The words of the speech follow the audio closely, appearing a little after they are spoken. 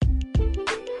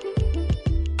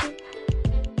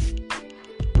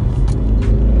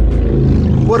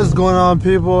What is going on,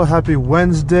 people? Happy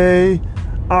Wednesday.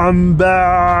 I'm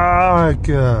back.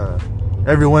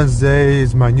 Every Wednesday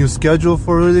is my new schedule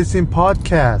for releasing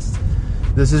podcasts.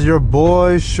 This is your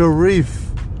boy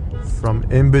Sharif from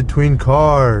In Between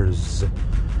Cars.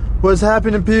 What's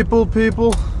happening, people?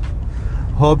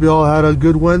 Hope y'all had a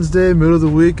good Wednesday. Middle of the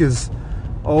week is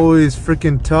always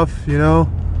freaking tough, you know.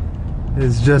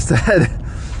 It's just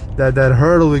that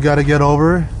hurdle we got to get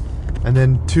over. And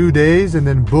then 2 days, and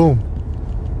then boom,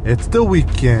 it's the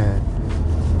weekend.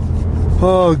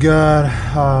 Oh God,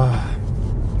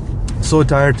 so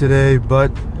tired today,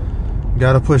 but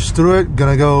gotta push through it.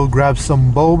 Gonna go grab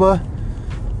some boba,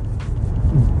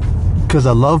 cause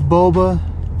I love boba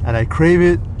and I crave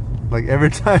it. Like every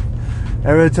time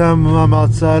I'm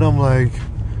outside, I'm like,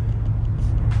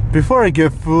 before I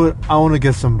get food, I want to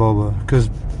get some boba,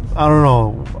 cause I don't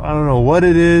know what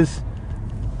it is.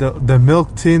 The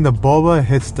milk tea and the boba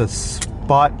hits the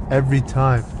spot every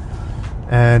time,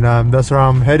 and that's where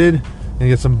I'm headed. And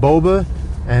get some boba,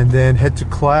 and then head to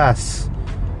class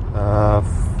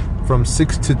from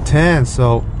 6 to 10.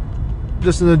 So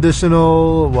just an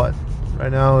additional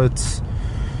right now it's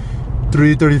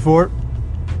 3:34,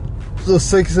 so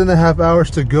 6.5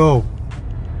 hours to go.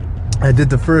 I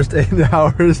did the first 8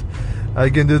 hours. I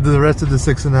can do the rest of the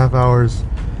 6.5 hours.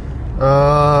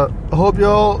 Hope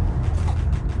y'all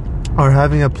are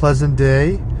having a pleasant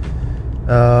day.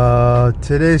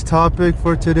 Today's topic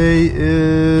for today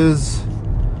is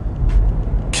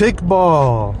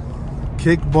kickball.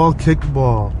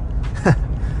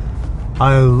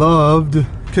 I loved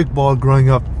kickball growing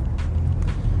up.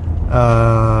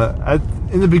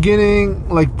 In the beginning,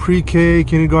 like pre-K,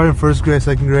 kindergarten, first grade,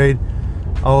 second grade,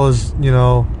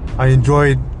 I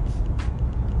enjoyed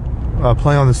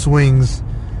playing on the swings,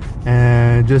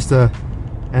 and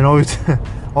and always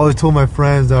always told my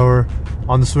friends that were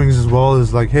on the swings as well,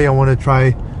 is like, hey, I want to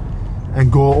try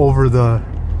and go over the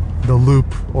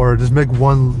loop, or just make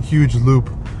one huge loop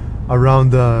around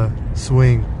the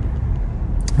swing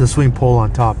pole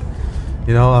on top,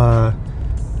 and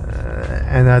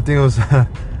I think it was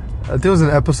an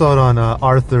episode on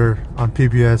Arthur on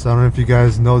PBS. I don't know if you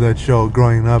guys know that show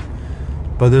growing up,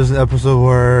 but there's an episode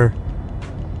where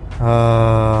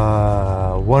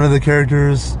one of the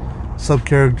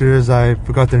sub-characters, I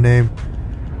forgot their name,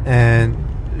 and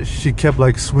she kept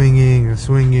like swinging,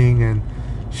 and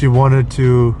she wanted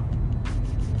to.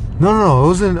 No, it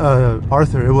wasn't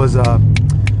Arthur. It was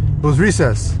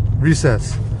Recess.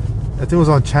 I think it was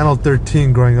on Channel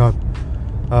 13 growing up.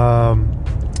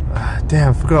 Damn,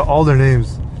 I forgot all their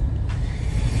names.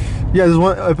 Yeah, there's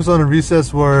one episode of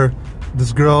Recess where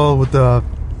this girl with the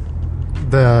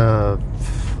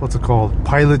what's it called,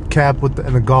 pilot cap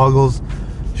and the goggles,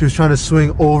 she was trying to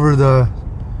swing over the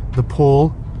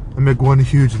pole and make one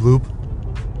huge loop,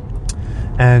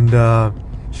 and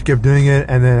she kept doing it.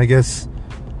 And then I guess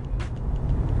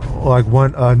like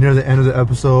near the end of the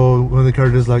episode, one of the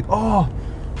characters like, oh,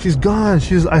 she's gone.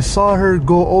 I saw her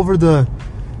go over the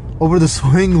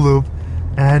swing loop,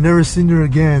 and I never seen her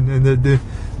again. And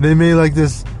they made like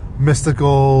this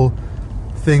mystical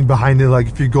thing behind it, like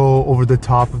if you go over the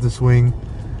top of the swing,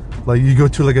 like you go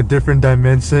to like a different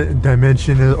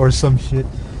dimension or some shit.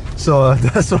 So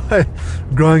that's why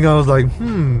growing up I was like,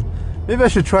 maybe I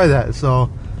should try that. So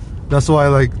that's why,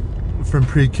 like, from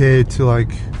pre-K to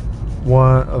like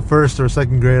first or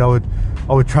second grade, I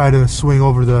would try to swing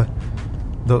over the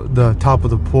top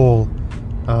of the pole,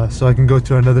 so I can go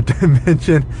to another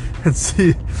dimension and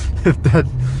see if that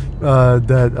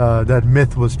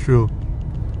myth was true.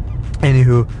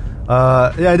 Anywho,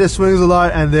 I did swings a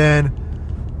lot, and then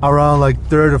around like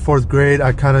 3rd or 4th grade,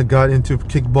 I kind of got into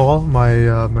kickball.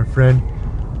 My friend,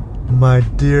 my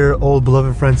dear old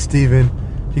beloved friend Steven,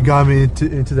 he got me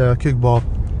into the kickball,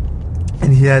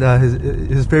 and he had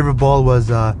his favorite ball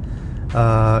was it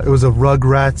was a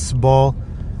Rugrats ball.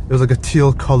 It was like a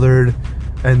teal colored,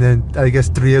 and then I guess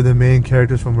 3 of the main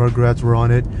characters from Rugrats were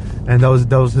on it, and that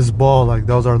was his ball. Like,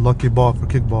 that was our lucky ball for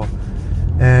kickball.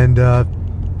 And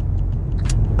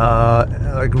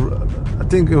like, I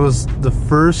think it was the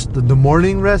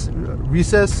morning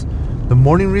recess,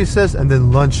 and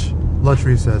then lunch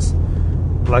recess.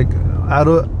 Like, out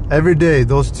of every day,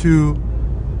 those two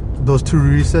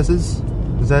recesses,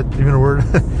 is that even a word?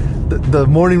 the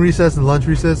morning recess and lunch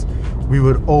recess, we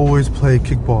would always play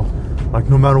kickball. Like,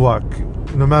 no matter what,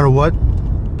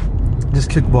 just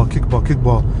kickball.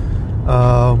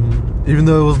 Even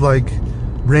though it was like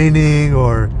raining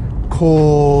or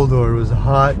cold or it was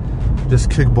hot, just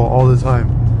kickball all the time.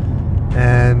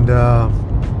 And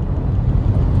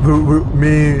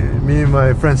me and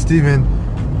my friend Steven,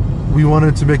 we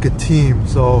wanted to make a team.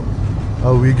 So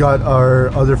We got our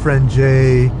other friend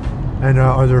Jay and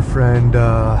our other friend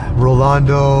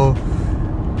Rolando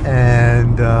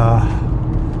and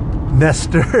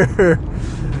Nestor.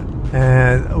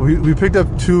 And we picked up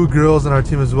 2 girls on our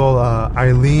team as well,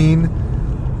 Eileen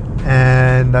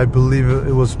and I believe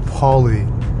it was Polly.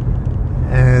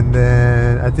 And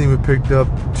then I think we picked up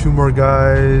 2 more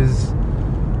guys.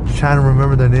 Trying to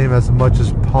remember their name as much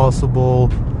as possible.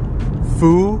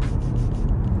 Fu.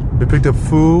 We picked up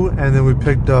Fu, and then we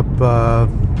picked up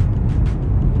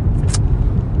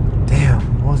damn,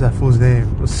 what was that fool's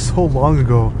name? It was so long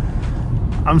ago.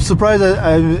 I'm surprised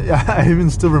I even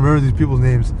still remember these people's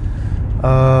names.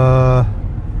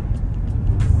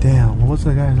 Damn, what was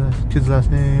that kid's last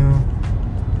name?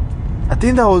 I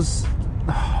think that was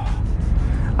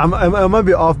I might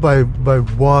be off by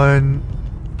one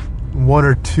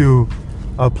or two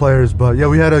players, but yeah,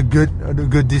 we had a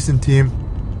good decent team.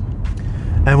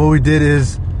 And what we did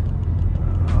is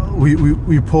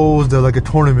we posed like a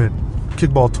tournament,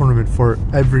 kickball tournament for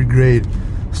every grade,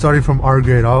 starting from our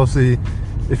grade. Obviously,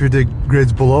 if you take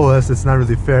grades below us, it's not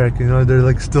really fair. You know, they're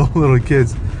like still little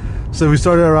kids. So we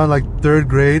started around like 3rd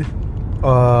grade.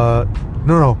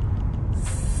 No,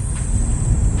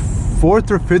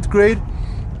 4th or 5th grade.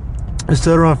 We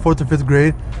started around 4th or 5th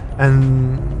grade,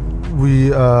 and we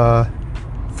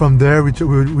from there we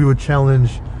would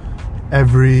challenge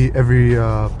every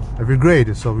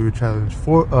grade. So we would challenge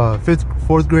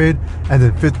 4th grade, and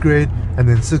then 5th grade, and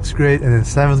then 6th grade, and then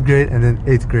 7th grade, and then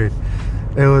 8th grade.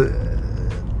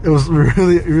 It was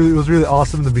really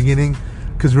awesome in the beginning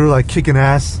because we were like kicking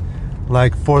ass.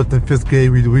 Like 4th and 5th grade,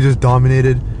 we just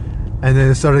dominated, and then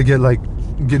it started it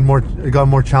got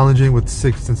more challenging with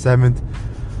 6th and 7th.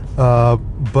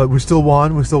 But we still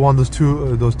won. We still won those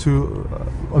two.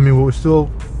 We still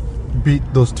beat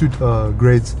those 2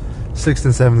 grades, 6th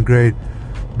and 7th grade.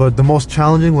 But the most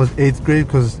challenging was 8th grade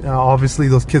because obviously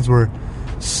those kids were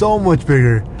so much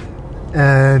bigger,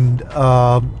 and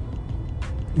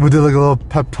we did like a little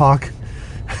pep talk,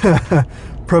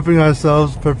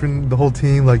 prepping the whole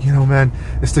team. Like, you know, man,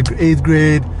 it's the 8th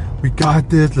grade. We got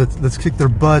this. Let's kick their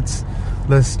butts.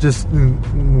 Let's just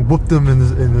whoop them in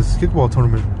this kickball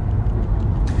tournament.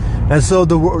 And so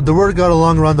the word got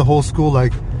along around the whole school,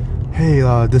 like, hey,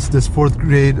 this 4th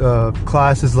grade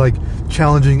class is like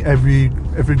challenging every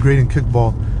grade in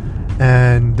kickball,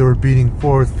 and they were beating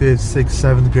 4th, 5th, 6th,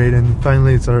 7th grade, and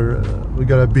finally we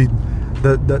gotta beat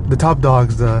the top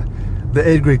dogs, the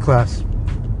 8th grade class.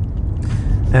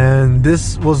 And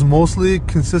this was mostly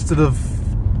consisted of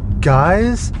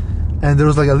guys, and there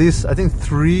was like at least I think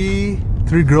three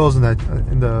girls on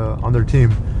their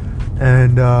team,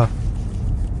 and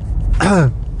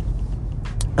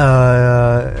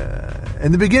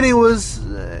in the beginning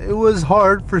it was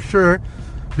hard for sure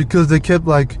because they kept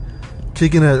like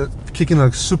kicking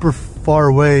like super far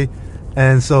away,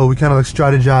 and so we kind of like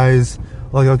strategized,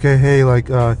 like, okay, hey, like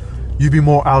you be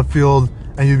more outfield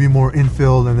and you be more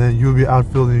infield, and then you be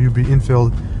outfield and you be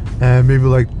infield, and maybe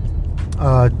like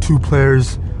 2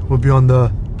 players would be on the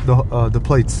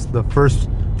plates, the first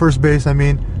base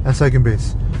and second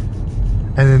base,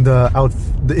 and then the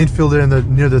infielder and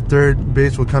near the third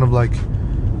base would kind of like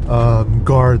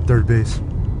guard third base,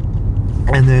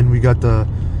 and then we got the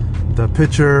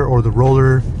pitcher or the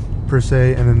roller per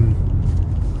se, and then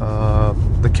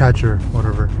the catcher,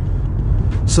 whatever.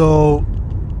 So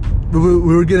we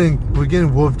were getting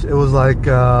whooped. It was like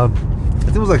I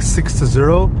think it was like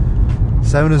 6-0,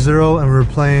 7-0, and we were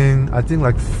playing, I think,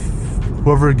 like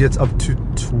whoever gets up to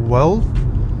 12.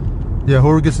 Yeah,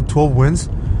 whoever gets to 12 wins.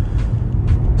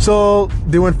 So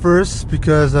they went first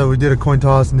because we did a coin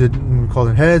toss, and we called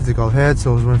it heads. They called heads,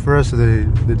 so it went first. So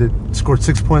they scored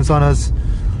 6 points on us,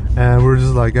 and we were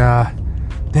just like,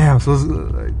 damn. So it was,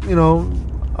 you know,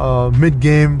 mid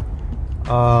game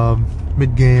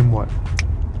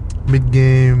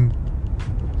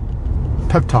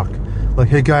pep talk. Like,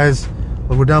 hey guys,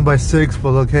 like, we're down by 6,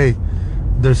 but look, hey,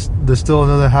 there's still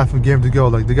another half a game to go.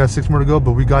 Like, they got 6 more to go,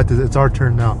 but we got this. It's our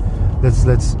turn now. Let's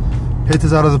hit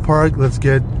this out of the park. Let's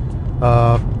get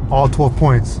all 12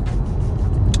 points.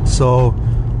 So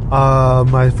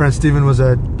my friend Steven was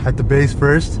at the base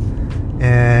first,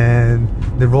 and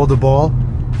they rolled the ball.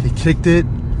 He kicked it.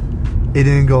 It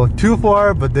didn't go too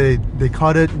far, but they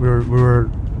caught it.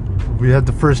 We had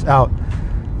the first out,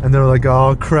 and they were like,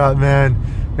 oh crap, man,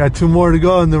 got 2 more to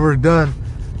go and then we're done.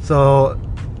 So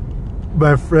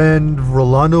my friend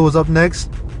Rolando was up next.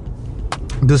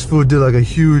 This fool did like a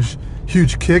huge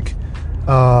kick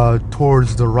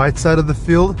towards the right side of the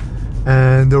field,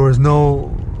 and there was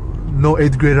no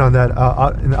 8th grader on that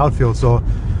in the outfield. So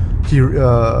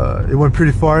it went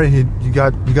pretty far, and he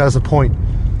got us a point.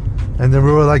 And then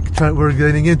we were like we were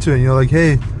getting into it, you know, like,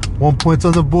 hey, 1 point's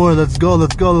on the board, let's go.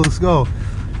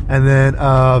 And then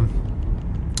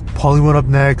Paulie went up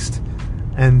next,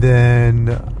 and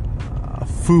then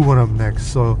Fu went up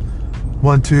next. So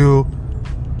 1-2.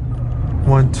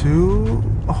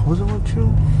 Oh, was it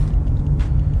 1-2?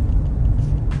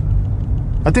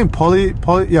 I think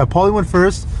Paulie went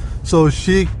first. So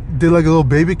she did like a little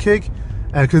baby kick,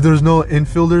 and because there was no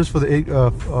infielders for the eighth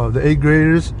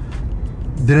graders,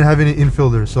 didn't have any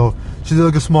infielders, so she did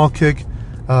like a small kick,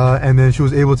 and then she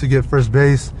was able to get first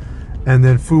base. And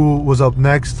then Fu was up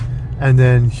next, and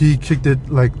then he kicked it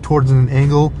like towards an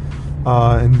angle,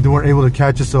 and they weren't able to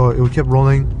catch it, so it kept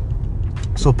rolling.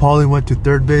 So Paulie went to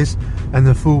third base, and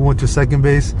then Fu went to second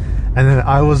base, and then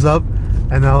I was up,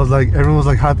 and I was like, everyone was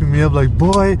like hyping me up, like,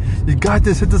 boy, you got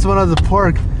this, hit this one out of the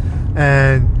park.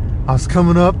 And I was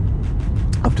coming up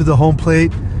to the home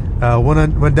plate,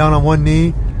 went down on one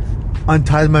knee,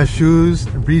 untied my shoes,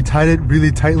 retied it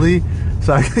really tightly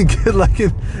so I could get like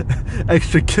an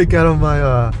extra kick out of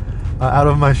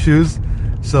my shoes.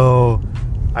 So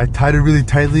I tied it really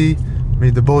tightly,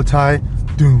 made the bow tie,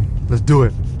 doom, let's do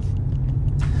it.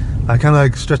 I kind of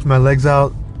like stretched my legs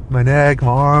out, my neck, my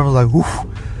arms, like, whoof.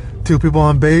 2 people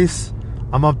on base.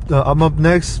 I'm up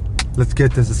next. Let's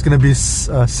get this. It's gonna be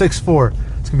 6-4.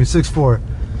 It's gonna be 6-4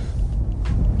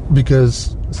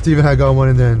 because Steven had got one,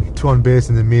 and then 2 on base,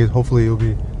 and then me. Hopefully it'll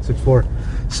be 6-4.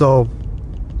 So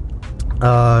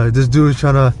this dude was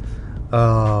trying to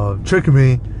trick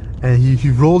me, and he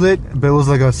rolled it, but it was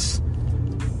like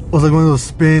one of those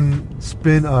spin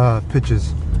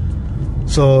pitches.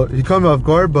 So he caught me off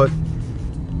guard, but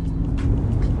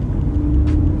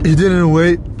he did it in a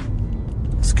way.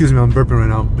 Excuse me, I'm burping right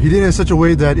now. He did it in such a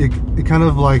way that it kind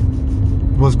of like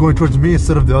was going towards me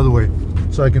instead of the other way,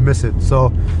 so I can miss it.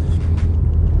 So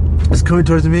it's coming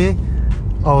towards me.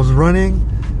 I was running,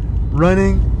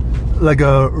 like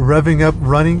revving up,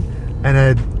 running, and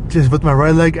I just with my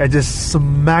right leg, I just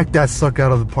smacked that sucker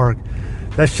out of the park.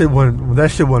 That shit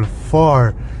went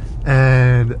far,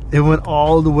 and it went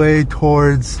all the way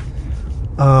towards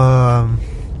near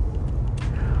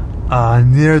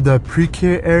the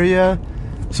pre-K area.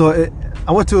 So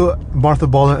I went to Martha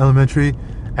Baldwin Elementary,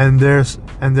 and their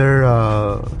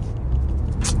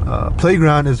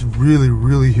playground is really,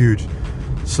 really huge.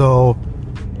 So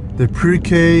the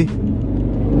pre-K,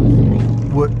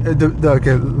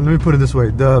 okay, let me put it this way: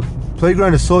 the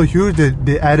playground is so huge that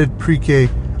they added a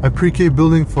pre-K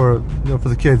building for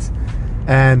the kids.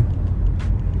 And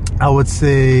I would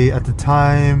say at the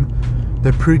time,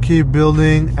 the pre-K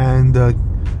building and the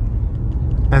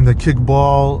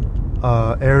kickball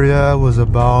area was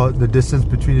about the distance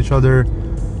between each other.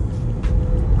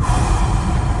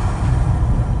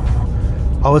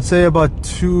 I would say about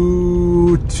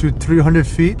 200 to 300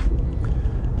 feet,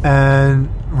 and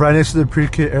right next to the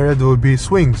pre-K area there would be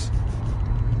swings.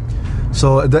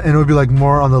 So and it would be like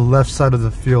more on the left side of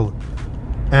the field.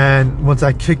 And once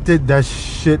I kicked it, that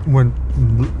shit went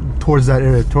towards that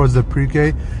area, towards the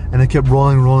pre-K, and it kept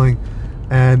rolling.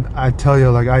 And I tell you,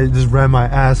 like, I just ran my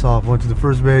ass off. Went to the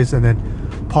first base, and then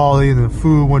Paulie and then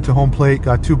Fu went to home plate,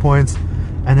 got 2 points,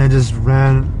 and then just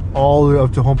ran all the way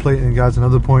up to home plate and got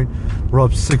another point. We're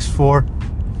up 6-4.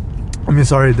 I mean,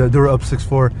 sorry, they were up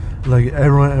 6-4. Like,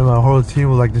 everyone in my whole team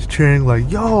was like just cheering, like,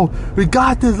 yo, we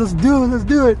got this, let's do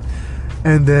it.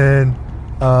 And then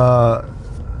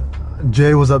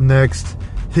Jay was up next.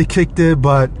 He kicked it,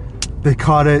 but they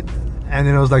caught it, and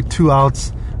then it was like 2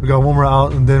 outs. We got 1 more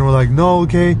out, and then we're like, no,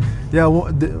 okay, yeah,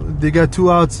 they got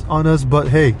 2 outs on us, but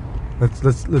hey,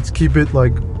 let's keep it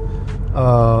like,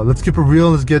 let's keep it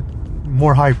real. Let's get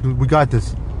more hype. We got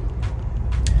this.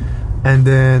 And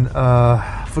then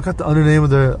I forgot the other name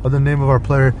of our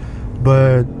player,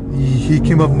 but he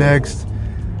came up next.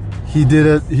 He did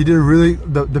it. He did really.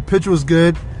 The pitch was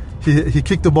good. He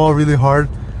kicked the ball really hard,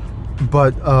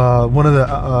 but one of the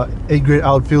 8th grade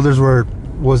outfielders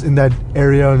was in that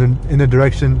area and in the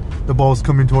direction the ball was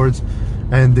coming towards,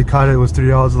 and they caught it. It was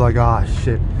 3 outs. Like,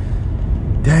 shit,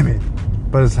 damn it.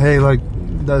 But it's, hey, like,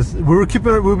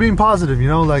 we're being positive, you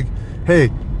know, like,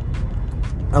 hey,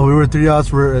 we were 3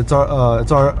 outs. It's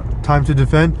our time to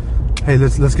defend. Hey,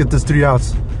 let's get this 3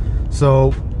 outs.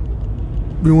 So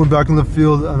we went back in the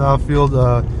field, on the outfield.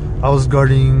 I was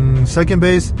guarding second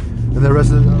base, and the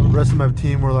rest of my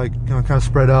team were like, you know, kind of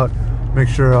spread out, make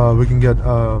sure we can get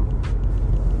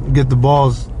the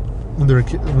balls when the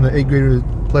 8th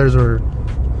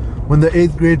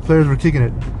grade players were kicking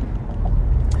it.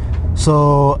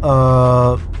 So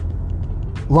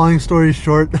long story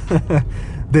short,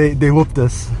 they whooped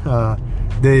us.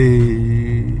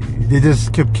 They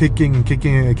just kept kicking and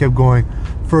it kept going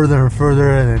further and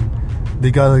further, and then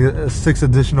they got like 6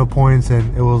 additional points,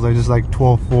 and it was like just like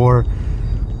 12-4.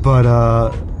 But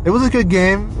it was a good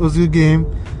game. It was a good game.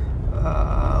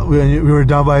 We were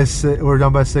down by 6. We were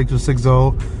down by 6 with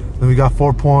 6-0. Then we got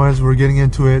 4 points. We were getting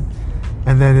into it,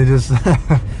 and then it just they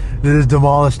just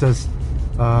demolished us.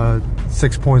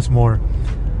 6 points more.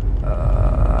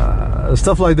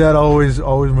 Stuff like that I always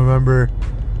remember,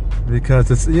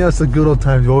 because it's it's the good old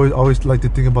times. You always like to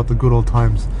think about the good old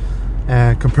times,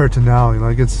 and compared to now,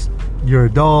 like you're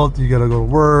adult, you gotta go to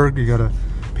work, you gotta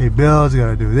pay bills, you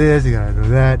gotta do this, you gotta do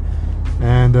that,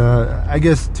 and I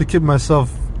guess to keep myself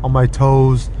on my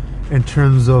toes in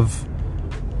terms of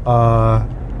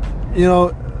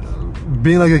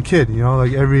being like a kid,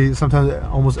 like sometimes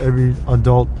almost every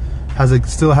adult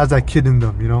still has that kid in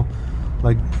them,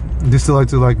 like they still like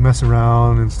to like mess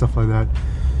around and stuff like that.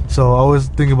 So I always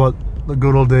think about the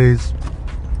good old days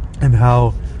and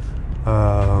how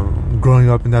growing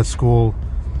up in that school,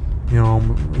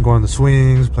 going to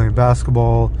swings, playing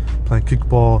basketball, playing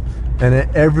kickball, and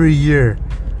every year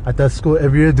at that school, they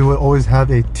would always have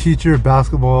a teacher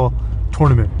basketball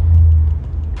tournament.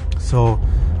 So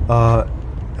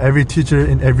every teacher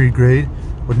in every grade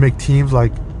would make teams,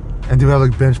 and they would have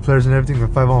like bench players and everything,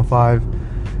 like 5-on-5.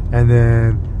 And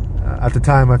then at the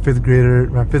time, my fifth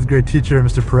grade teacher,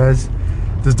 Mr. Perez,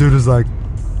 this dude was like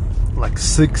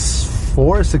 6'4",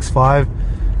 6'5",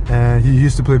 and he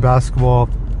used to play basketball.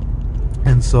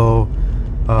 And so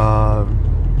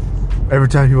every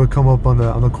time he would come up on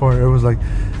the court, it was like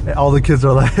all the kids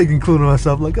are like, including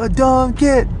myself, like, dunk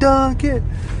it,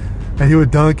 and he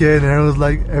would dunk it, and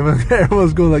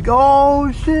everyone's going like, oh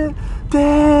shit,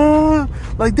 damn,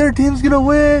 like their team's gonna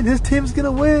win, his team's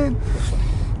gonna win.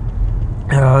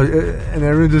 And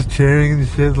everyone just cheering and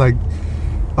shit, like,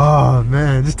 oh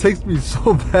man, it just takes me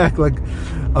so back. Like,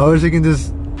 I wish I can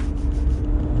just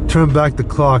turn back the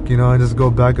clock, and just go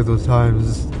back at those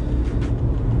times.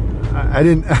 I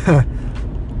didn't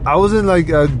I wasn't like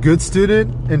a good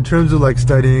student in terms of like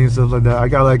studying and stuff like that. I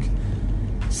got like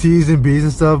C's and B's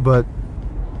and stuff, but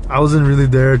I wasn't really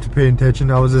there to pay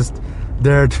attention. I was just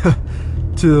there to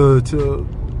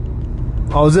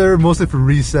I was there mostly for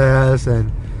recess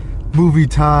and movie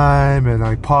time and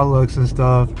like potlucks and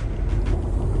stuff.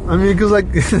 I mean, because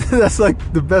like that's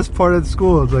like the best part of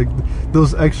school. It's like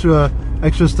those extra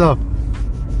stuff.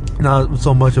 Not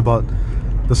so much about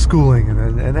the schooling,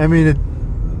 and I mean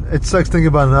it sucks thinking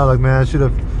about it now. Like, man, I should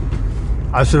have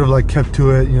like kept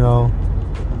to it.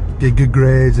 Get good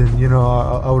grades, and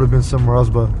I would have been somewhere else.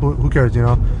 But who cares?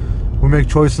 We make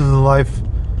choices in life.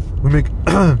 We make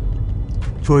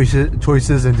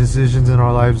choices and decisions in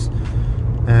our lives,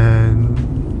 and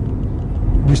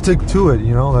we stick to it.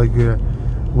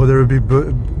 Whether it be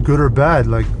good or bad,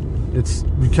 like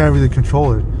we can't really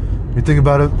control it. We think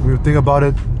about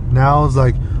it now. It's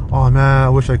like, oh man, I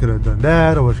wish I could have done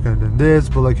that. I wish I could have done this.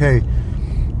 But like, hey,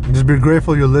 just be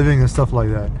grateful you're living and stuff like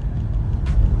that.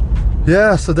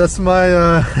 Yeah, so that's my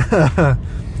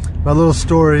my little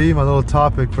story, my little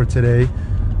topic for today.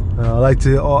 I like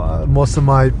to most of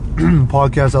my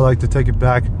podcasts, I like to take it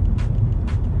back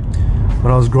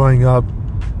when I was growing up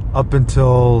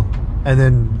until, and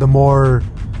then the more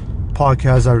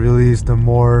podcasts I released, the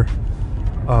more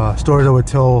stories I would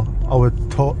tell.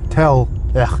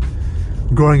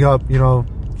 Growing up,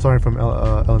 starting from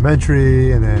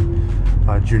elementary, and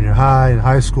then junior high and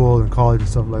high school and college and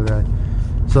stuff like that.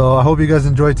 So I hope you guys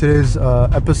enjoyed today's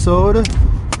episode.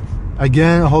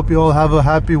 Again, I hope you all have a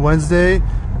happy Wednesday.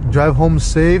 Drive home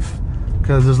safe,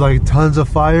 because there's like tons of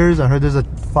fires. I heard there's a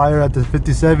fire at the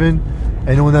 57.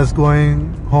 Anyone that's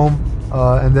going home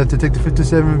and then to take the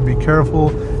 57, be careful.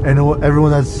 And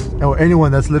anyone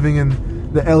that's living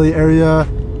in the LA area,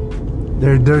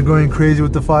 they're going crazy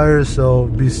with the fires. So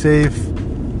be safe.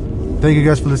 Thank you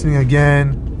guys for listening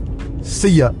again. See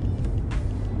ya.